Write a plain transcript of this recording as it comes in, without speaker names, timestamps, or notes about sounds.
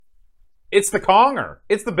It's the Konger.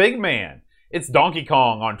 It's the big man. It's Donkey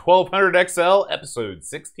Kong on 1200 XL, episode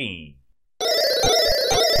 16.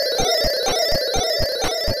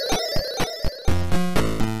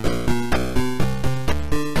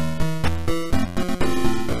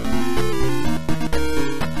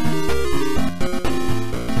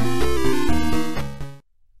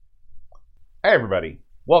 Hey everybody,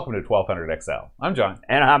 welcome to 1200 XL. I'm John.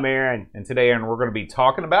 And I'm Aaron. And today, Aaron, we're going to be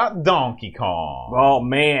talking about Donkey Kong. Oh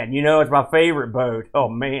man, you know it's my favorite boat. Oh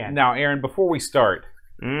man. Now, Aaron, before we start,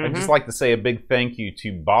 I'd just like to say a big thank you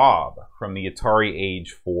to Bob from the Atari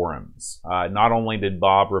Age forums. Not only did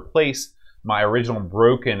Bob replace my original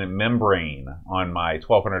broken membrane on my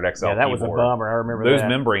 1200 XL Yeah, that keyboard. was a bummer. I remember Those that.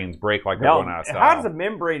 membranes break like they're going out of style. How does a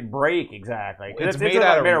membrane break exactly? It's made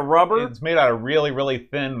out of rubber. It's made out of really, really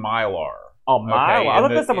thin mylar. Oh, mylar. Okay, I thought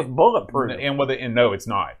this stuff was bulletproof. And no, it's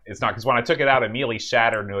not. It's not, because when I took it out, it immediately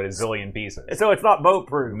shattered into a zillion pieces. So it's not boat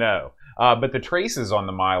proof. No. But the traces on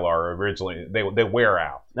the mylar originally, they wear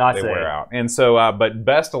out. They wear out. And so, but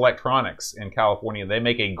Best Electronics in California, they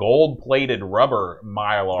make a gold-plated rubber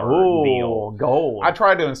mylar deal. Gold. I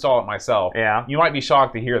tried to install it myself. Yeah. You might be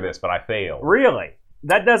shocked to hear this, but I failed. Really?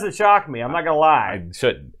 That doesn't shock me. I'm not going to lie. I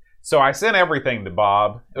shouldn't. So I sent everything to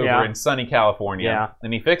Bob over in sunny California,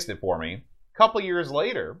 and he fixed it for me. A couple years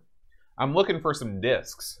later, I'm looking for some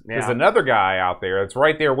discs. There's another guy out there that's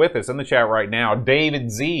right there with us in the chat right now,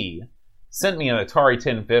 David Z, sent me an Atari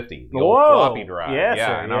 1050, the old floppy drive. Yes,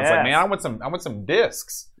 and I was like, man, I want some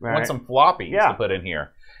discs. I want some floppies to put in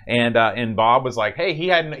here. And Bob was like, hey,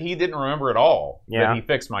 he didn't remember at all that he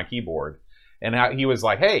fixed my keyboard. And he was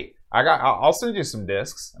like, hey, I'll send you some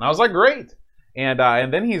discs. And I was like, great.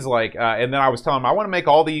 And then he's like, and then I was telling him, I want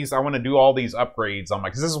to do all these upgrades on my,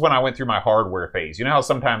 because this is when I went through my hardware phase. You know how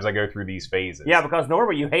sometimes I go through these phases? Yeah, because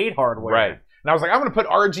normally you hate hardware. Right. And I was like, I'm going to put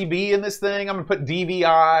RGB in this thing. I'm going to put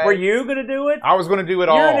DVI. Were you going to do it? I was going to do it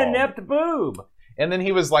all. You're an inept boob. And then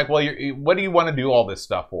he was like, well, what do you want to do all this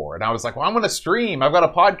stuff for? And I was like, well, I'm going to stream. I've got a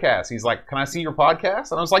podcast. He's like, can I see your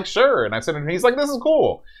podcast? And I was like, sure. And I said, and he's like, this is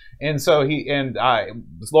cool. And so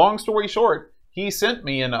long story short, he sent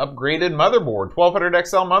me an upgraded motherboard, 1200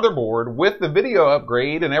 XL motherboard with the video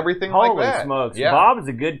upgrade and everything like that. Holy smokes. Yeah. Bob is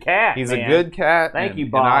a good cat, He's man. a good cat. Thank you,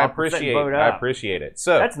 Bob. And I appreciate it.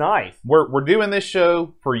 So that's nice. We're doing this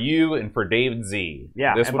show for you and for David Z.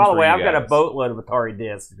 Yeah, this and one's by the way, for I've you got a guys. boatload of Atari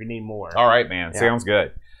discs if you need more. All right, man. Yeah. Sounds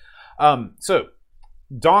good. So,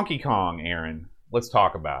 Donkey Kong, Aaron. Let's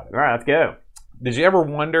talk about it. All right, let's go. Did you ever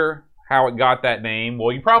wonder how it got that name?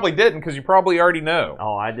 Well, you probably didn't, because you probably already know.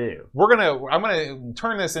 Oh, I do. I'm gonna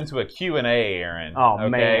turn this into a Q&A, Aaron. Oh okay?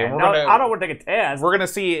 man, I don't want to take a test. We're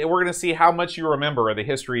gonna see how much you remember of the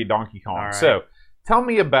history of Donkey Kong. Right. So, tell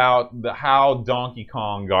me about how Donkey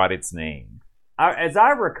Kong got its name. As I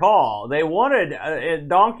recall, they wanted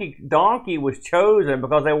Donkey was chosen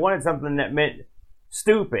because they wanted something that meant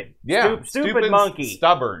stupid. Yeah, stupid monkey,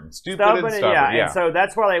 stubborn, stubborn. Yeah, and so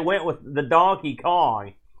that's why they went with the Donkey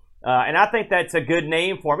Kong. And I think that's a good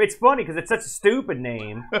name for him. It's funny because it's such a stupid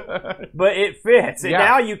name, but it fits. And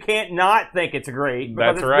now you can't not think it's great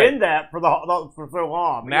because it's been that for so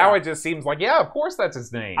long. Now it just seems like, of course that's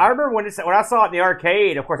his name. I remember when I saw it in the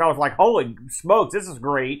arcade. Of course, I was like, "Holy smokes, this is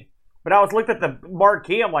great!" But I was looked at the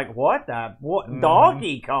marquee. I'm like, "What?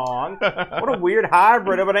 Donkey Kong? What a weird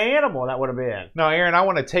hybrid of an animal that would have been." No, Aaron, I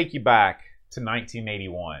want to take you back to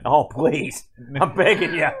 1981. Oh, please. I'm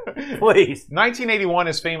begging you. Please. 1981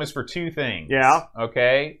 is famous for two things. Yeah.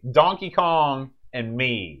 Okay? Donkey Kong and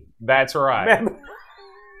me. That's right.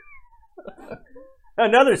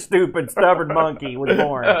 Another stupid, stubborn monkey was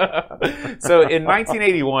born. So in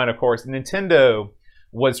 1981, of course, Nintendo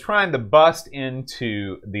was trying to bust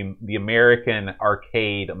into the American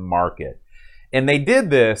arcade market. And they did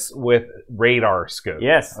this with Radar Scope.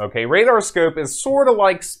 Yes. Okay, Radar Scope is sort of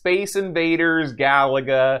like Space Invaders,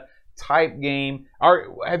 Galaga type game.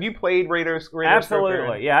 Have you played Radar Scope?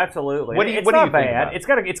 Absolutely, yeah, absolutely. What do you it's not think bad. about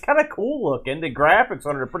it? It's kind of cool looking. The graphics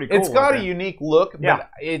on it are pretty cool. It's got looking. a unique look, but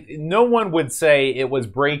no one would say it was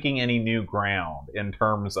breaking any new ground in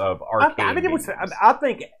terms of arcade. I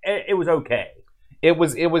think it was okay. It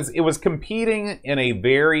was competing in a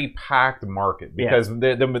very packed market because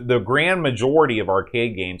the grand majority of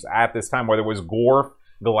arcade games at this time, whether it was Gorf,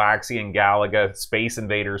 Galaxian, Galaga, Space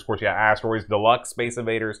Invaders, of course you got Asteroids, Deluxe Space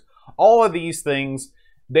Invaders, all of these things,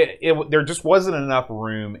 there just wasn't enough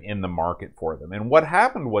room in the market for them. And what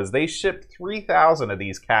happened was they shipped 3,000 of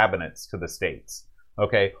these cabinets to the States.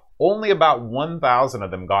 Okay, only about 1,000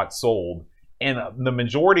 of them got sold. and the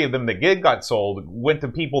majority of them that got sold went to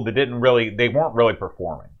people that they weren't really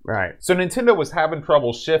performing. Right. So Nintendo was having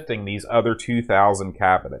trouble shifting these other 2,000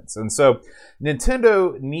 cabinets. And so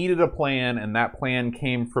Nintendo needed a plan, and that plan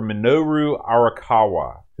came from Minoru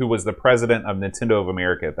Arakawa, who was the president of Nintendo of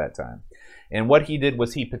America at that time. And what he did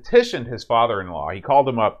was he petitioned his father-in-law. He called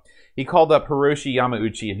up Hiroshi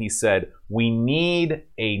Yamauchi, and he said, we need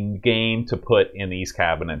a game to put in these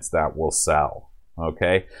cabinets that will sell.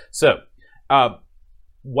 Okay? So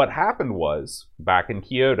what happened was, back in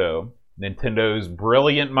Kyoto, Nintendo's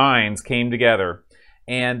brilliant minds came together,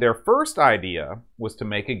 and their first idea was to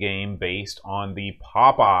make a game based on the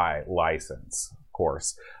Popeye license, of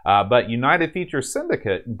course. But United Features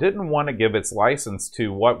Syndicate didn't want to give its license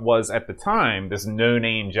to what was, at the time, this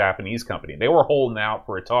no-name Japanese company. They were holding out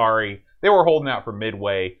for Atari. They were holding out for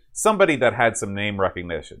Midway, somebody that had some name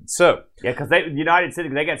recognition. So yeah, because United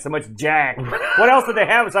Syndicate, they got so much jack. What else did they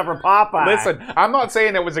have aside from Popeye? Listen, I'm not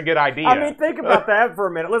saying it was a good idea. I mean, think about that for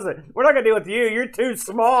a minute. Listen, we're not going to deal with you. You're too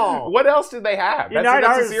small. What else did they have?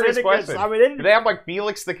 That's a serious question. I mean, did they have like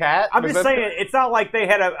Felix the Cat? I'm just saying, it's not like they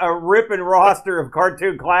had a ripping roster of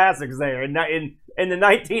cartoon classics there in the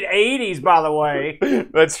 1980s, by the way.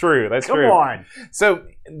 That's true. Come on. So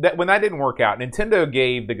when that didn't work out, Nintendo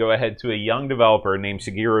gave the go-ahead to a young developer named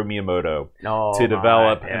Shigeru Miyamoto to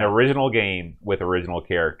develop an original game with original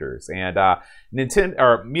characters. And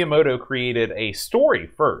Miyamoto created a story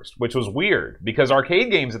first, which was weird because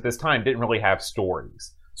arcade games at this time didn't really have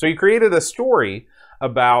stories. So he created a story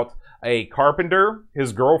about a carpenter,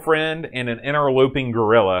 his girlfriend, and an interloping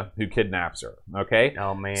gorilla who kidnaps her. Okay?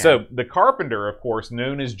 Oh, man. So the carpenter, of course,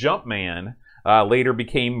 known as Jumpman, later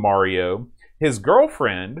became Mario. His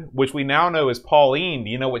girlfriend, which we now know as Pauline,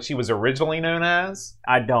 do you know what she was originally known as?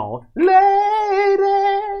 I don't.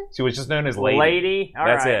 Lady. She was just known as Lady. Lady? All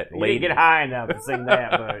That's right. it. Lady. You didn't get high enough to sing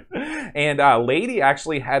that, but... And Lady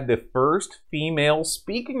actually had the first female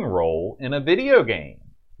speaking role in a video game.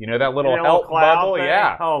 You know that little help bubble? Thing?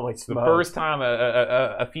 Yeah. Holy smokes. The first time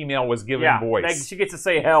a female was given voice. She gets to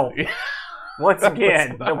say help. Once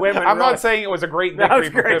again, the women. I'm not saying it was a great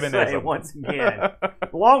victory for feminism. Once again,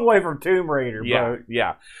 long way from Tomb Raider.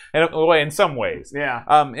 Yeah, and in some ways. Yeah.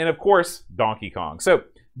 And of course, Donkey Kong. So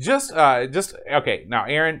just okay. Now,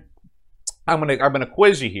 Aaron, I'm gonna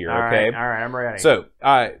quiz you here. Okay. All right, I'm ready. So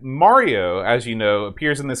Mario, as you know,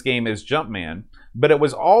 appears in this game as Jumpman. But it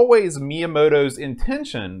was always Miyamoto's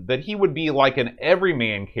intention that he would be like an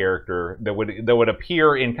everyman character that would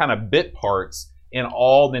appear in kind of bit parts in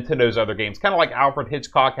all Nintendo's other games. Kind of like Alfred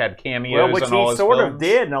Hitchcock had cameos in all his films. Which he sort of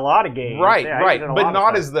did in a lot of games. Right. But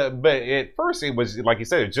not as but at first it was, like you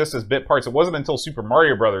said, it just as bit parts. It wasn't until Super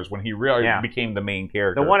Mario Brothers when he really became the main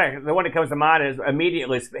character. The one that comes to mind is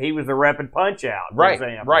immediately he was the ref in Punch-Out, for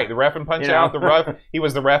example. Right. The ref in Punch-Out, he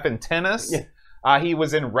was the ref in Tennis. Yeah. He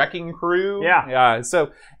was in Wrecking Crew. Yeah.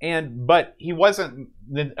 But he wasn't.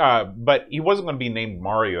 But he wasn't going to be named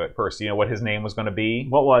Mario at first. You know what his name was going to be?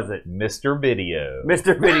 What was it? Mr. Video.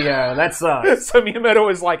 Mr. Video. That sucks. So Miyamoto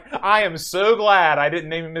was like, I am so glad I didn't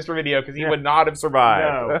name him Mr. Video because he would not have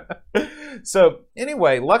survived. No. So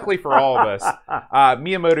anyway, luckily for all of us,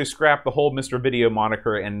 Miyamoto scrapped the whole Mr. Video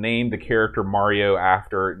moniker and named the character Mario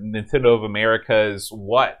after Nintendo of America's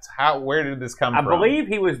what? Where did this come from? I believe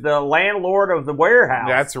he was the landlord of the warehouse.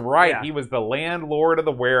 That's right. Yeah. He was the landlord of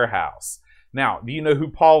the warehouse. Now, do you know who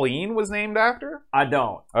Pauline was named after? I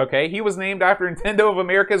don't. Okay, he was named after Nintendo of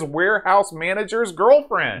America's warehouse manager's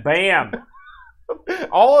girlfriend. Bam.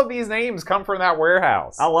 All of these names come from that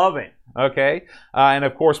warehouse. I love it. Okay, and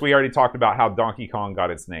of course, we already talked about how Donkey Kong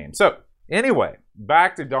got its name. So, anyway,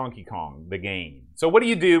 back to Donkey Kong, the game. So, what do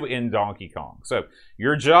you do in Donkey Kong? So,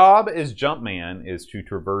 your job as Jumpman is to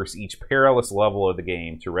traverse each perilous level of the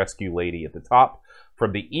game to rescue Lady at the top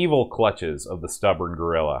from the evil clutches of the stubborn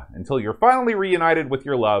gorilla until you're finally reunited with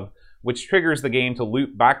your love, which triggers the game to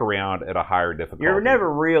loop back around at a higher difficulty. You're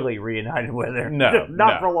never really reunited with her. No.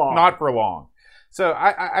 Not for long. Not for long. So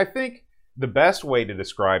I think the best way to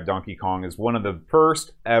describe Donkey Kong is one of the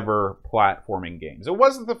first ever platforming games. It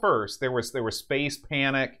wasn't the first. There was Space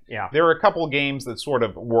Panic. Yeah. There were a couple of games that sort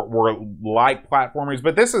of were like platformers,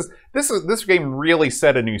 but this game really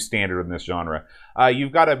set a new standard in this genre.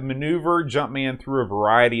 You've got to maneuver Jumpman through a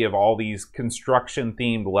variety of all these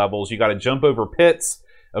construction-themed levels. You got to jump over pits,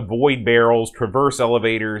 avoid barrels, traverse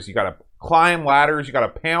elevators. You got to climb ladders. You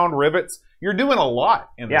got to pound rivets. You're doing a lot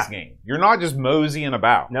in this game. You're not just moseying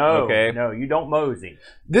about. No, okay? No, you don't mosey.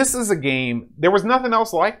 This is a game. There was nothing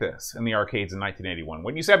else like this in the arcades in 1981.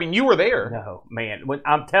 Wouldn't you say? I mean, you were there. No, man.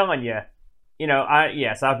 I'm telling you,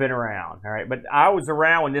 yes, I've been around. All right, but I was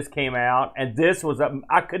around when this came out, and this was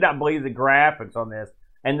I could not believe the graphics on this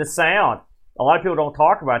and the sound. a lot of people don't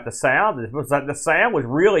talk about the sound. The sound was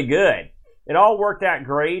really good. It all worked out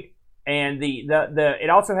great, and it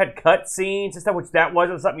also had cut scenes and stuff, which that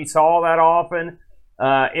wasn't something you saw that often.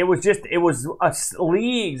 It was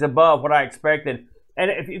leagues above what I expected. And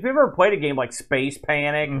if you've ever played a game like Space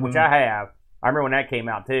Panic, which I have, I remember when that came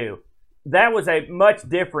out too. That was a much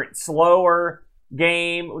different, slower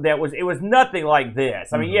game. It was nothing like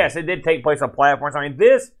this. I mean, yes, it did take place on platforms. I mean,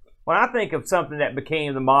 this, when I think of something that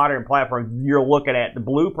became the modern platform, you're looking at the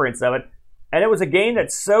blueprints of it, and it was a game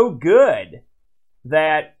that's so good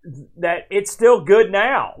that it's still good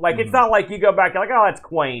now. Like, it's not like you go back and like, oh, that's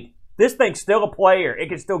quaint. This thing's still a player. It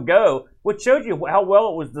can still go, which shows you how well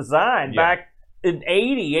it was designed back in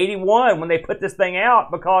 80, 81 when they put this thing out,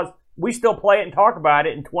 because we still play it and talk about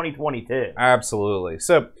it in 2022. Absolutely.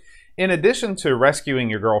 So, in addition to rescuing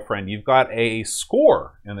your girlfriend, you've got a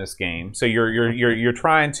score in this game. So you're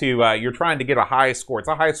trying to get a high score. It's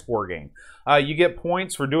a high score game. You get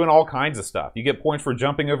points for doing all kinds of stuff. You get points for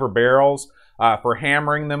jumping over barrels, for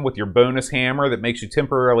hammering them with your bonus hammer that makes you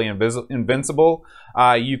temporarily invincible.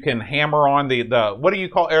 You can hammer on the what do you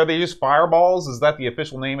call? Are they just fireballs? Is that the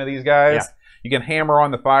official name of these guys? Yeah. You can hammer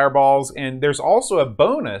on the fireballs, and there's also a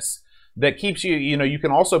bonus that keeps you, you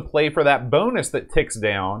can also play for that bonus that ticks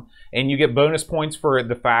down, and you get bonus points for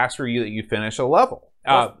the faster you finish a level.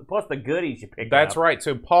 Plus the goodies you pick up. That's right.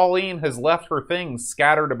 So Pauline has left her things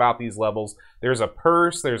scattered about these levels. There's a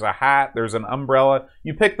purse, there's a hat, there's an umbrella.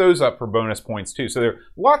 You pick those up for bonus points too. So there are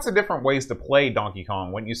lots of different ways to play Donkey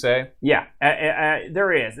Kong, wouldn't you say? Yeah,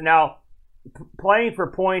 there is. Now, playing for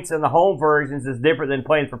points in the home versions is different than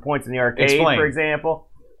playing for points in the arcade, for example.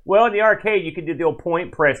 Well, in the arcade, you can do the old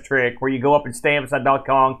point press trick where you go up and stand beside Donkey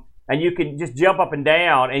Kong, and you can just jump up and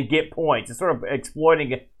down and get points. It's sort of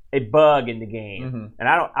exploiting a bug in the game, and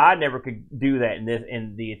I never could do that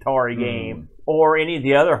in the Atari game or any of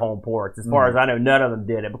the other home ports. As far as I know, none of them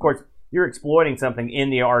did it. Of course, you're exploiting something in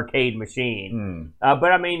the arcade machine.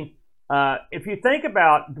 But I mean, if you think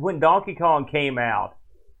about when Donkey Kong came out.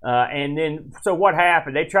 And then, so what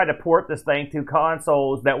happened? They tried to port this thing to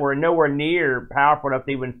consoles that were nowhere near powerful enough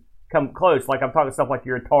to even come close. Like, I'm talking stuff like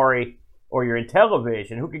your Atari or your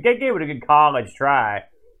Intellivision, who gave it a good college try.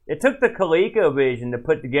 It took the ColecoVision to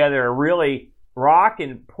put together a really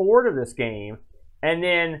rocking port of this game. And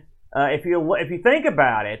then, if you think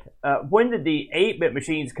about it, when did the 8-bit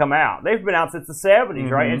machines come out? They've been out since the 70s,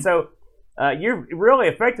 right? And so, you're really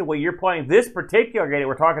effectively, you're playing this particular game that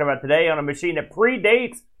we're talking about today on a machine that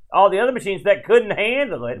predates all the other machines that couldn't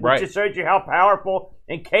handle it, which just shows you how powerful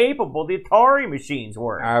and capable the Atari machines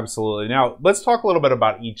were. Absolutely. Now, let's talk a little bit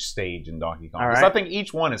about each stage in Donkey Kong. Because I think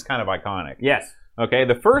each one is kind of iconic. Yes. Okay,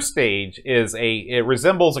 the first stage it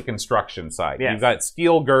resembles a construction site. Yes. You've got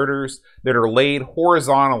steel girders that are laid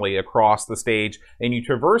horizontally across the stage, and you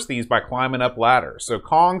traverse these by climbing up ladders. So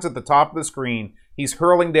Kong's at the top of the screen. He's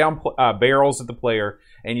hurling down barrels at the player,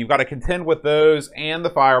 and you've got to contend with those and the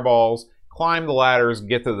fireballs, climb the ladders,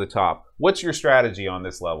 get to the top. What's your strategy on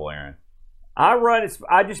this level, Aaron?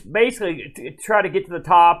 I just basically try to get to the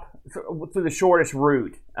top through the shortest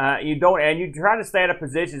route. You try to stay out of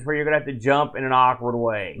positions where you're going to have to jump in an awkward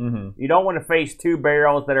way. You don't want to face two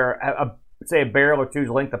barrels that are, say, a barrel or two's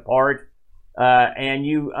length apart. And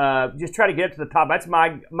you just try to get up to the top. That's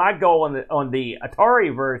my goal on the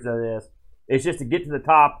Atari version of this, is just to get to the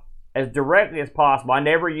top as directly as possible. I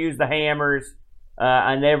never use the hammers.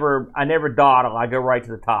 I never dawdle. I go right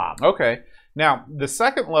to the top. Okay. Now, the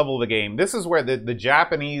second level of the game, this is where the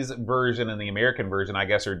Japanese version and the American version, I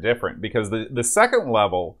guess, are different. Because the second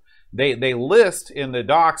level, they list in the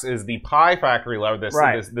docs as the Pie Factory level,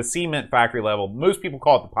 the cement factory level. Most people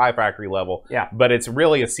call it the Pie Factory level. Yeah. But it's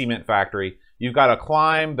really a cement factory. You've got to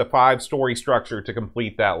climb the 5-story structure to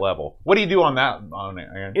complete that level. What do you do on that,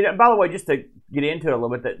 Aaron? By the way, just to get into it a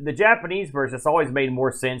little bit, the Japanese version has always made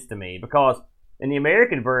more sense to me, because in the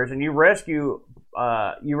American version, you rescue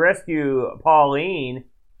Pauline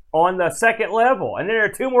on the second level, and then there are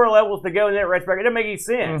 2 more levels to go, and then it rests back. It doesn't make any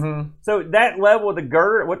sense. So that level, the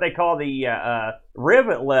girder, what they call the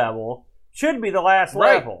rivet level, should be the last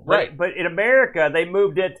level. Right. But in America, they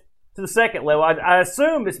moved it to the second level. I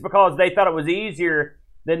assume it's because they thought it was easier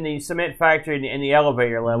than the cement factory and the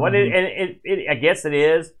elevator level. I guess it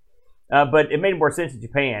is, but it made more sense in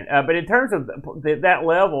Japan. But in terms of that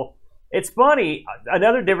level, it's funny.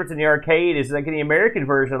 Another difference in the arcade is, like in the American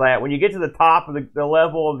version of that, when you get to the top of the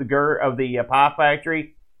level of the Pie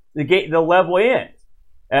Factory, the level ends.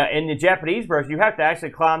 In the Japanese version, you have to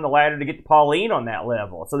actually climb the ladder to get to Pauline on that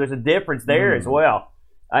level. So there's a difference there as well.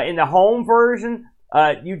 In the home version,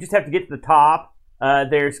 you just have to get to the top.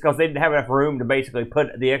 Because they didn't have enough room to basically put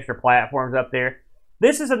the extra platforms up there.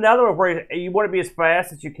 This is another one where you want to be as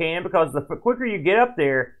fast as you can, because the quicker you get up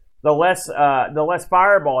there, the less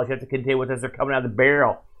fireballs you have to contend with as they're coming out of the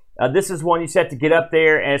barrel. This is one you just have to get up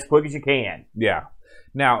there as quick as you can. Yeah.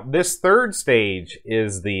 Now, this third stage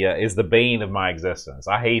is the bane of my existence.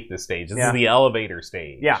 I hate this stage. This is the elevator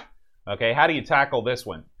stage. Yeah. Okay, how do you tackle this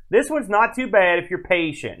one? This one's not too bad if you're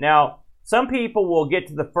patient. Now, some people will get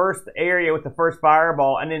to the first area with the first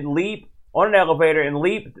fireball and then leap on an elevator and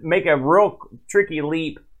make a real tricky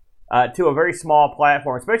leap to a very small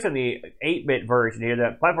platform, especially in the 8-bit version here.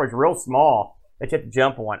 The platform is real small that you have to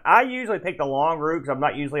jump on. I usually take the long route because I'm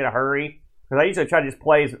not usually in a hurry, because I usually try to just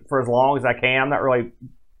play for as long as I can. I'm not really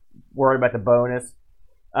worried about the bonus.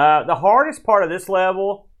 The hardest part of this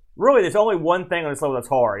level, really, there's only one thing on this level that's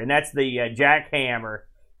hard, and that's the jackhammer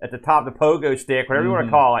at the top, the pogo stick, whatever you want to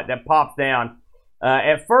call it, that pops down.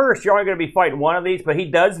 At first, you're only going to be fighting one of these, but he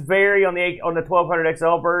does vary on the 1200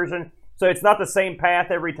 XL version, so it's not the same path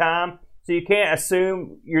every time. So you can't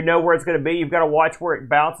assume you know where it's going to be. You've got to watch where it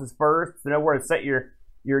bounces first to know where to set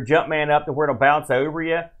your jump man up to where it'll bounce over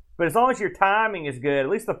you. But as long as your timing is good, at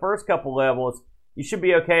least the first couple levels, you should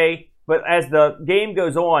be okay. But as the game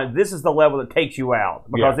goes on, this is the level that takes you out,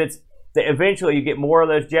 because eventually you get more of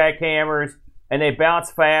those jackhammers and they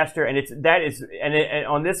bounce faster. And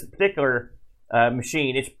on this particular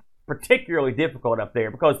machine, it's particularly difficult up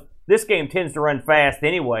there because this game tends to run fast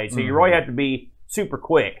anyway, so you really have to be super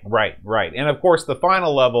quick. Right. And of course, the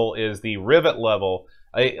final level is the rivet level.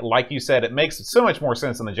 Like you said, it makes so much more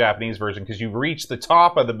sense in the Japanese version because you've reached the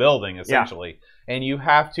top of the building, essentially, and you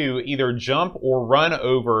have to either jump or run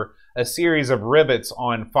over a series of rivets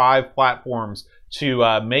on 5 platforms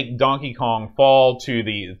to make Donkey Kong fall to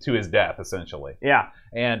his death, essentially. Yeah.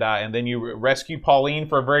 And then you rescue Pauline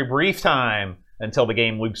for a very brief time until the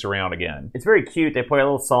game loops around again. It's very cute. They play a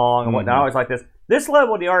little song and whatnot. I always like this. This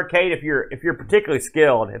level in the arcade, if you're particularly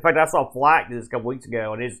skilled, in fact, I saw Flack do this a couple weeks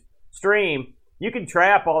ago in his stream. You can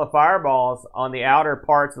trap all the fireballs on the outer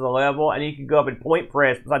parts of the level, and you can go up and point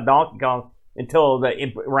press beside Donkey Kong until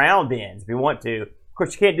the round ends if you want to. Of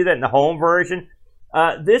course, you can't do that in the home version.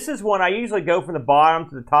 This is one I usually go from the bottom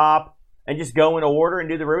to the top and just go in order and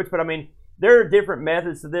do the routes. But I mean, there are different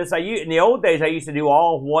methods to this. In the old days, I used to do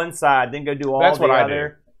all one side, then go do all the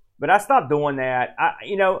other. But I stopped doing that.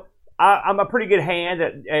 I'm a pretty good hand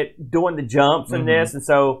at doing the jumps in this, and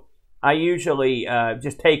so I usually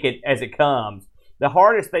just take it as it comes. The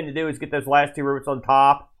hardest thing to do is get those last 2 rivets on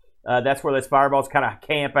top. That's where those fireballs kind of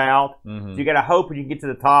camp out. So you got to hope when you get to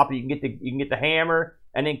the top, you can get the hammer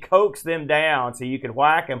and then coax them down so you can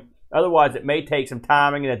whack them. Otherwise, it may take some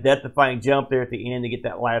timing and a death-defying jump there at the end to get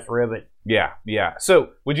that last rivet. Yeah.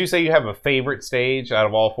 So, would you say you have a favorite stage out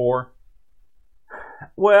of all 4?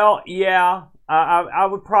 Well, yeah. I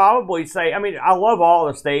would probably say, I love all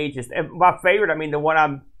the stages. And my favorite,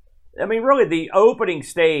 really the opening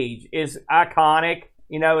stage is iconic.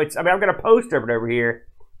 I've got a poster of it over here.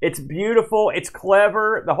 It's beautiful. It's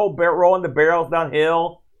clever. The whole rolling the barrels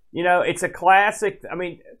downhill. It's a classic.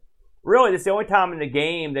 Really, it's the only time in the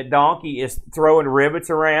game that Donkey is throwing rivets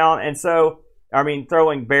around, and so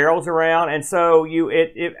throwing barrels around, and so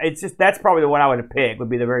it's just that's probably the one I would have picked. Would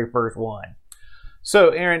be the very first one. So,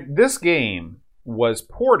 Aaron, this game was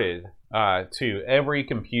ported to every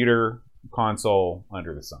computer console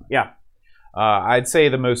under the sun. Yeah. I'd say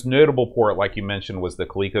the most notable port, like you mentioned, was the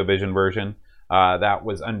ColecoVision version. That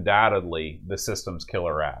was undoubtedly the system's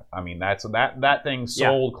killer app. That thing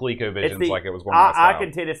sold ColecoVisions like it was going to I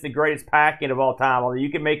contend it's the greatest pack-in of all time. Although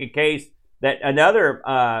you can make a case that another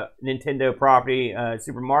Nintendo property,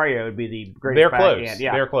 Super Mario, would be the greatest pack-in.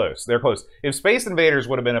 Yeah. They're close. If Space Invaders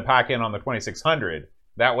would have been a pack-in on the 2600,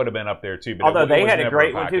 that would have been up there too. But although they had a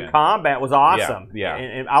great one too. Combat was awesome. Yeah.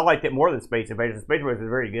 And I liked it more than Space Invaders. Space Invaders was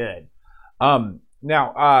very good.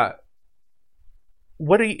 Now,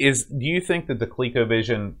 do you think that the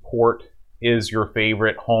ColecoVision port is your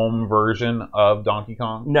favorite home version of Donkey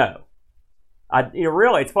Kong? No.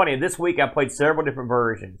 Really, it's funny. This week I played several different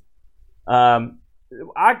versions.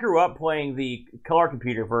 I grew up playing the color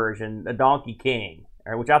computer version, the Donkey King,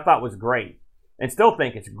 which I thought was great, and still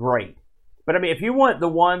think it's great. But if you want the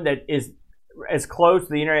one that is as close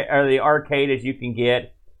to the internet or the arcade as you can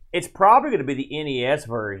get, it's probably going to be the NES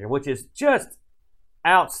version, which is just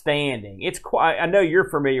outstanding. It's quite. I know you're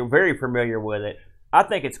very familiar with it. I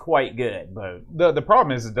think it's quite good, but the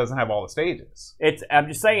problem is it doesn't have all the stages. I'm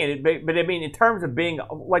just saying it, but in terms of being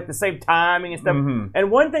like the same timing and stuff. And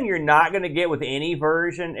one thing you're not going to get with any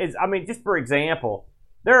version is, just for example,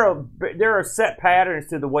 there are set patterns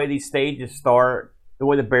to the way these stages start, the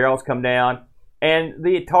way the barrels come down, and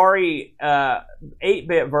the Atari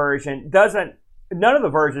 8-bit version doesn't none of the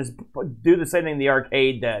versions do the same thing the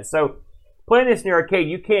arcade does. So playing this in the arcade,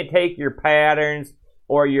 you can't take your patterns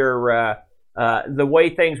or your the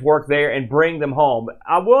way things work there and bring them home.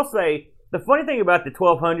 I will say the funny thing about the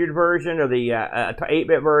 1200 version or the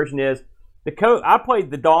 8-bit version is I played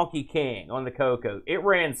the Donkey King on the Coco. It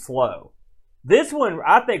ran slow. This one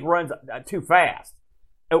I think runs too fast.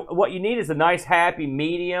 What you need is a nice happy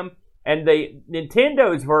medium, and the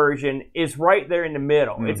Nintendo's version is right there in the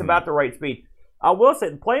middle. Mm-hmm. It's about the right speed. I will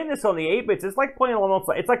say, playing this on the 8-bits, it's like playing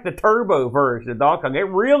it's like the turbo version of Donkey Kong. It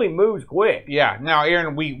really moves quick. Yeah. Now,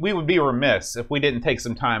 Aaron, we would be remiss if we didn't take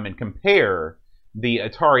some time and compare the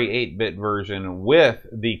Atari 8-bit version with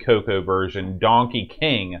the Coco version, Donkey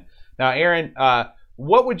King. Now, Aaron,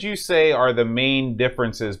 what would you say are the main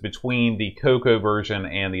differences between the Coco version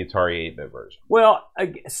and the Atari 8-bit version? Well,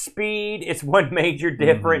 speed is one major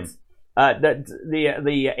difference. Mm-hmm.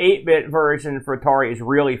 The 8-bit version for Atari is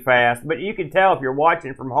really fast, but you can tell if you're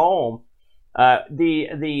watching from home.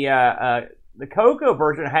 The Coco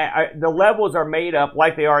version, the levels are made up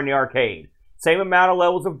like they are in the arcade. Same amount of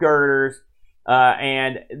levels of girders,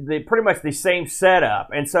 and pretty much the same setup.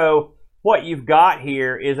 And so what you've got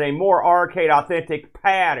here is a more arcade authentic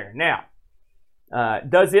pattern. Now,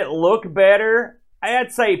 does it look better?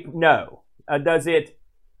 I'd say no. Does it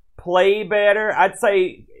play better? I'd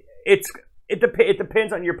say it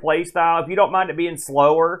depends on your play style. If you don't mind it being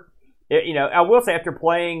slower, I will say after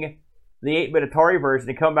playing the 8-bit Atari version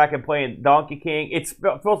and come back and playing Donkey King, it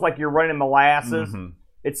feels like you're running molasses. Mm-hmm.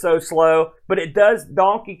 It's so slow, but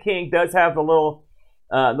Donkey King does have the little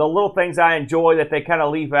things I enjoy that they kind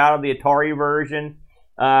of leave out of the Atari version.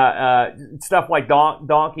 Stuff like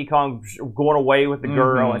Donkey Kong going away with the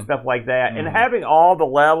girl mm-hmm. and stuff like that. Mm-hmm. And having all the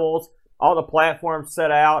levels, all the platforms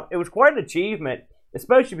set out, it was quite an achievement,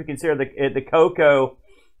 especially if you consider the Coco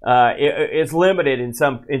is limited in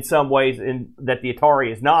some ways that the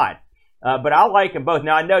Atari is not. But I like them both.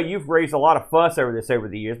 Now, I know you've raised a lot of fuss over this over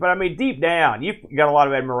the years, but I mean, deep down, you've got a lot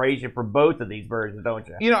of admiration for both of these versions, don't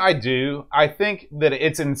you? I do. I think that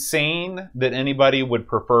it's insane that anybody would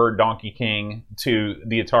prefer Donkey King to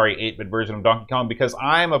the Atari 8-bit version of Donkey Kong because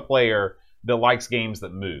I'm a player that likes games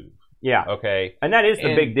that move. Yeah. Okay? And that is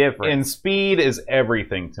the big difference. And speed is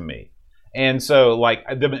everything to me. And so, like,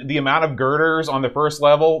 the amount of girders on the first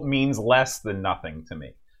level means less than nothing to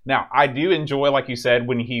me. Now, I do enjoy, like you said,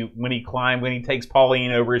 when he takes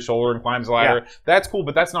Pauline over his shoulder and climbs the ladder. Yeah. That's cool,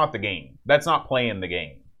 but that's not the game. That's not playing the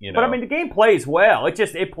game. But I mean, the game plays well.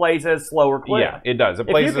 It plays at a slower clip. Yeah, it does. It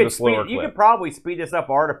plays at a slower clip. You could probably speed this up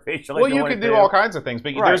artificially. Well, you could do all kinds of things,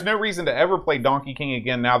 but there's no reason to ever play Donkey King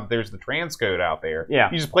again now that there's the transcode out there. Yeah.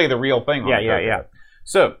 You just play the real thing on the Coco. Yeah.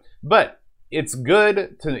 So, but it's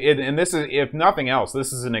good and this is, if nothing else,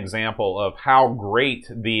 this is an example of how great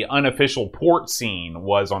the unofficial port scene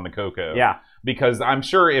was on the Coco. Yeah. Because I'm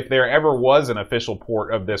sure if there ever was an official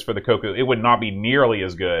port of this for the Coco, it would not be nearly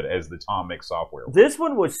as good as the Tom Mix software. This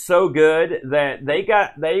one was so good that they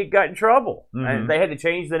got in trouble. Mm-hmm. And they had to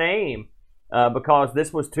change the name because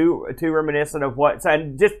this was too reminiscent of what.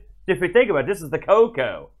 And just if you think about it, this is the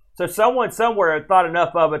Coco. So someone somewhere thought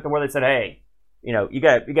enough of it to where they said, hey, you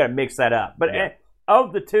got to mix that up. But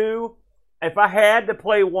of the two, if I had to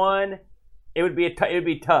play one, it would be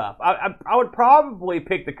tough. I would probably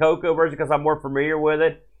pick the Coco version because I'm more familiar with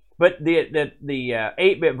it. But the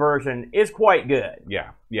 8-bit version is quite good.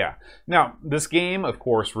 Yeah. Now, this game, of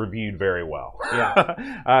course, reviewed very well.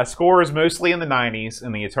 Yeah. Scores mostly in the 90s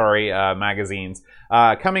in the Atari magazines.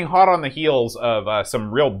 Coming hot on the heels of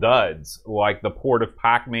some real duds, like the port of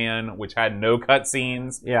Pac-Man, which had no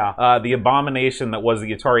cutscenes. Yeah. The abomination that was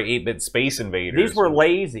the Atari 8-bit Space Invaders. These were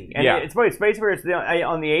lazy. And it's funny, Space Invaders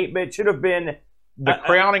on the 8-bit should have been the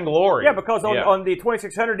crowning glory. Yeah, because on the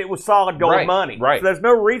 2600 it was solid gold money. Right. So there's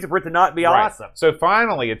no reason for it to not be awesome. So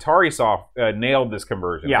finally, AtariSoft nailed this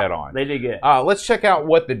conversion head on. They did good. Let's check out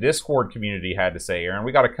what the Discord community had to say, Aaron.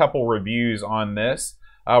 We got a couple reviews on this.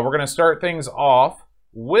 We're going to start things off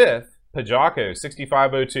with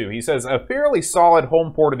Pajako6502. He says, a fairly solid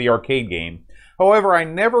home port of the arcade game. However, I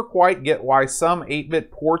never quite get why some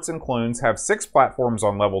 8-bit ports and clones have 6 platforms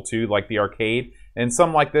on level 2 like the arcade, and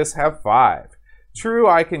some like this have 5. True,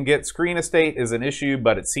 I can get screen estate is an issue,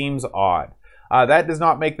 but it seems odd. That does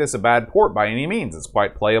not make this a bad port by any means. It's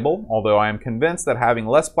quite playable, although I am convinced that having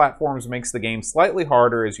less platforms makes the game slightly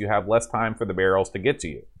harder as you have less time for the barrels to get to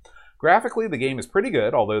you. Graphically, the game is pretty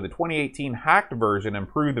good, although the 2018 hacked version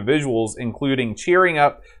improved the visuals, including cheering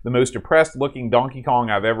up the most depressed-looking Donkey Kong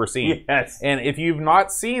I've ever seen. Yes. And if you've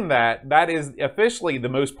not seen that, that is officially the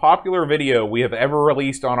most popular video we have ever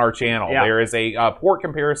released on our channel. Yeah. There is a port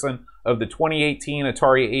comparison of the 2018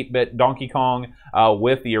 Atari 8-bit Donkey Kong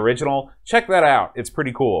with the original. Check that out. It's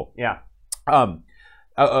pretty cool. Yeah.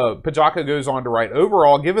 Pajaka goes on to write,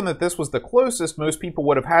 overall, given that this was the closest most people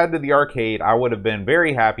would have had to the arcade, I would have been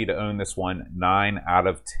very happy to own this one. 9 out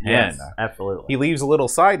of 10. Yes, absolutely. He leaves a little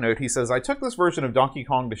side note. He says, I took this version of Donkey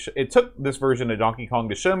Kong to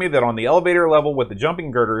show me that on the elevator level with the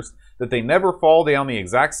jumping girders, that they never fall down the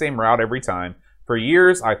exact same route every time. For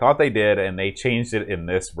years, I thought they did, and they changed it in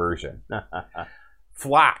this version.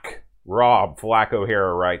 Rob Flack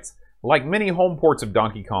O'Hara writes, like many home ports of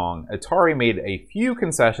Donkey Kong, Atari made a few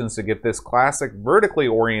concessions to get this classic vertically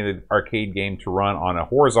oriented arcade game to run on a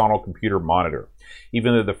horizontal computer monitor.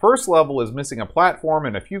 Even though the first level is missing a platform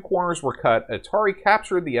and a few corners were cut, Atari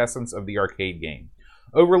captured the essence of the arcade game.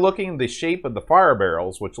 Overlooking the shape of the fire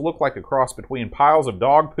barrels, which look like a cross between piles of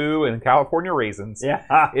dog poo and California raisins,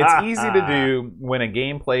 it's easy to do when a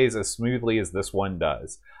game plays as smoothly as this one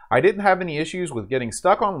does. I didn't have any issues with getting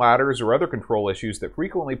stuck on ladders or other control issues that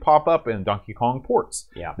frequently pop up in Donkey Kong ports.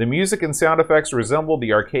 Yeah. The music and sound effects resembled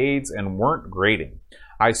the arcades and weren't grating.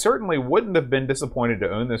 I certainly wouldn't have been disappointed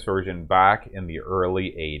to own this version back in the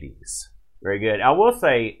early 80s. Very good. I will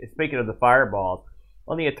say, speaking of the fireballs,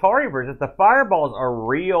 on the Atari version, the fireballs are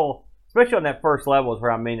real, especially on that first level is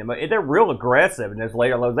where I mean them. They're real aggressive in those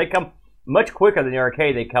later levels. They come much quicker than the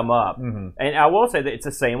arcade. They come up. Mm-hmm. And I will say that it's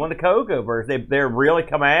the same on the Coco version. They're really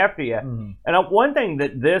come after you. Mm-hmm. And one thing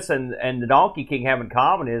that this and the Donkey King have in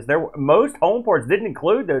common is most home ports didn't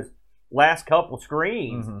include those last couple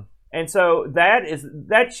screens. Mm-hmm. And so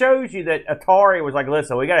that shows you that Atari was like,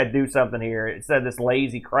 listen, we got to do something here instead of this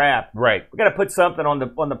lazy crap. Right. We got to put something on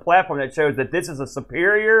the platform that shows that this is a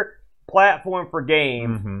superior platform for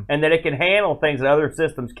games, mm-hmm. and that it can handle things that other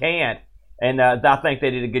systems can't. And I think they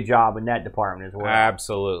did a good job in that department as well.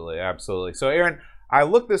 Absolutely, absolutely. So, Aaron, I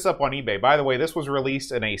looked this up on eBay. By the way, this was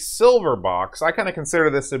released in a silver box. I kind of consider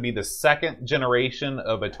this to be the second generation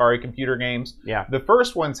of Atari computer games. Yeah. The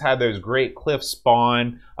first ones had those great Cliff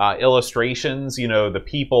Spawn illustrations, you know, the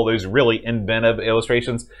people, those really inventive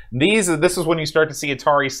illustrations. This is when you start to see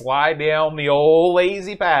Atari slide down the old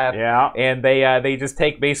lazy path. Yeah. And they just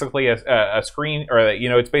take basically a screen, or, you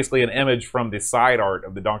know, it's basically an image from the side art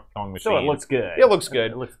of the Donkey Kong machine. So it looks good. It looks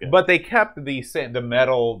good. It looks good. But they kept the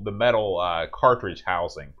metal cartridge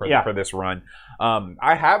housing for this run.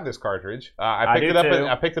 I have this cartridge. I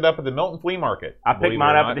picked it up at the Milton Flea Market. I picked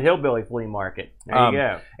mine up at the Hillbilly Flea Market. There you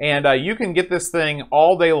go. And you can get this thing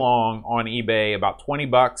all day long on eBay, about $20.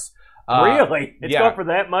 Really? It's going for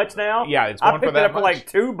that much now? Yeah, it's going for that much. I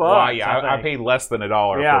picked it up for like $2. Well, yeah, I paid less than $1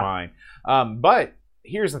 for mine. But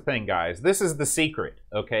here's the thing, guys. This is the secret,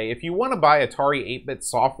 okay? If you want to buy Atari 8-bit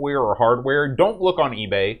software or hardware, don't look on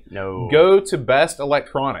eBay. No. Go to Best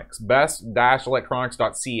Electronics.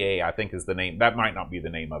 Best-electronics.ca, I think, is the name. That might not be the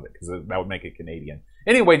name of it, because that would make it Canadian.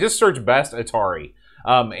 Anyway, just search Best Atari.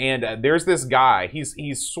 And there's this guy.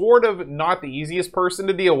 He's sort of not the easiest person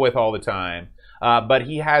to deal with all the time. But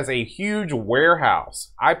he has a huge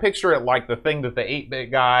warehouse. I picture it like the thing that the 8-bit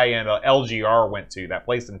guy and LGR went to, that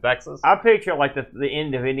place in Texas. I picture it like the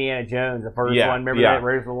end of Indiana Jones, the first one. Remember that,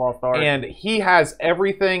 Raiders of the Lost Ark? And he has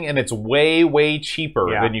everything, and it's way, way cheaper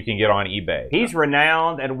than you can get on eBay. He's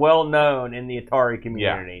renowned and well-known in the Atari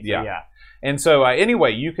community. Yeah. And so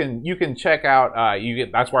anyway, you can check out,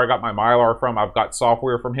 that's where I got my Mylar from. I've got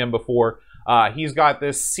software from him before. He's got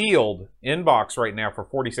this sealed in box right now for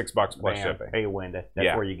 $46 plus shipping. Hey, Wenda,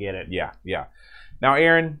 that's where you get it. Yeah. Now,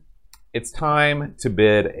 Aaron, it's time to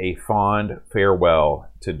bid a fond farewell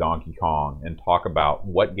to Donkey Kong and talk about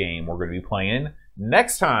what game we're going to be playing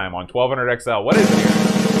next time on 1200XL. What is it,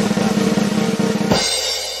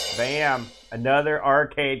 Aaron? Bam! Another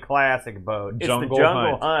arcade classic boat. It's Jungle the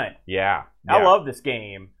Jungle Hunt. Yeah. I love this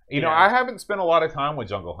game. You know, I haven't spent a lot of time with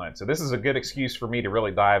Jungle Hunt, so this is a good excuse for me to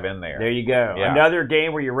really dive in there. There you go. Yeah. Another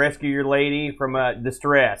game where you rescue your lady from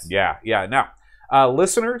distress. Yeah. Now,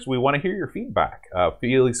 listeners, we want to hear your feedback.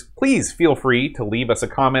 Please feel free to leave us a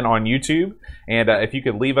comment on YouTube, and if you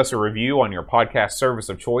could leave us a review on your podcast service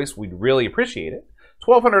of choice, we'd really appreciate it.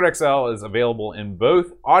 1200XL is available in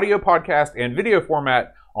both audio podcast and video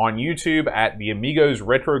format on YouTube at the Amigos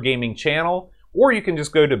Retro Gaming channel. Or you can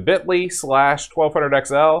just go to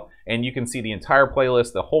bit.ly/1200XL and you can see the entire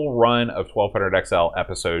playlist, the whole run of 1200XL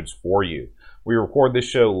episodes for you. We record this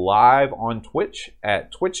show live on Twitch at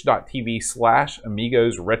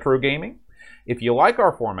twitch.tv/Amigos Retro Gaming. If you like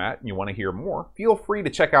our format and you want to hear more, feel free to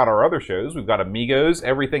check out our other shows. We've got Amigos,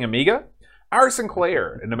 Everything Amiga, Our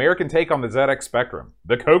Sinclair, an American take on the ZX Spectrum,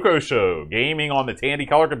 The Coco Show, gaming on the Tandy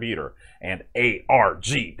Color Computer, and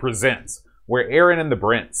ARG Presents, where Aaron and the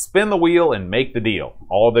Brent spin the wheel and make the deal.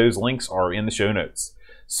 All those links are in the show notes.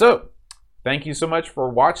 So, thank you so much for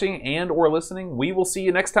watching and or listening. We will see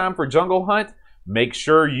you next time for Jungle Hunt. Make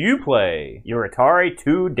sure you play your Atari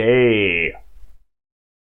today.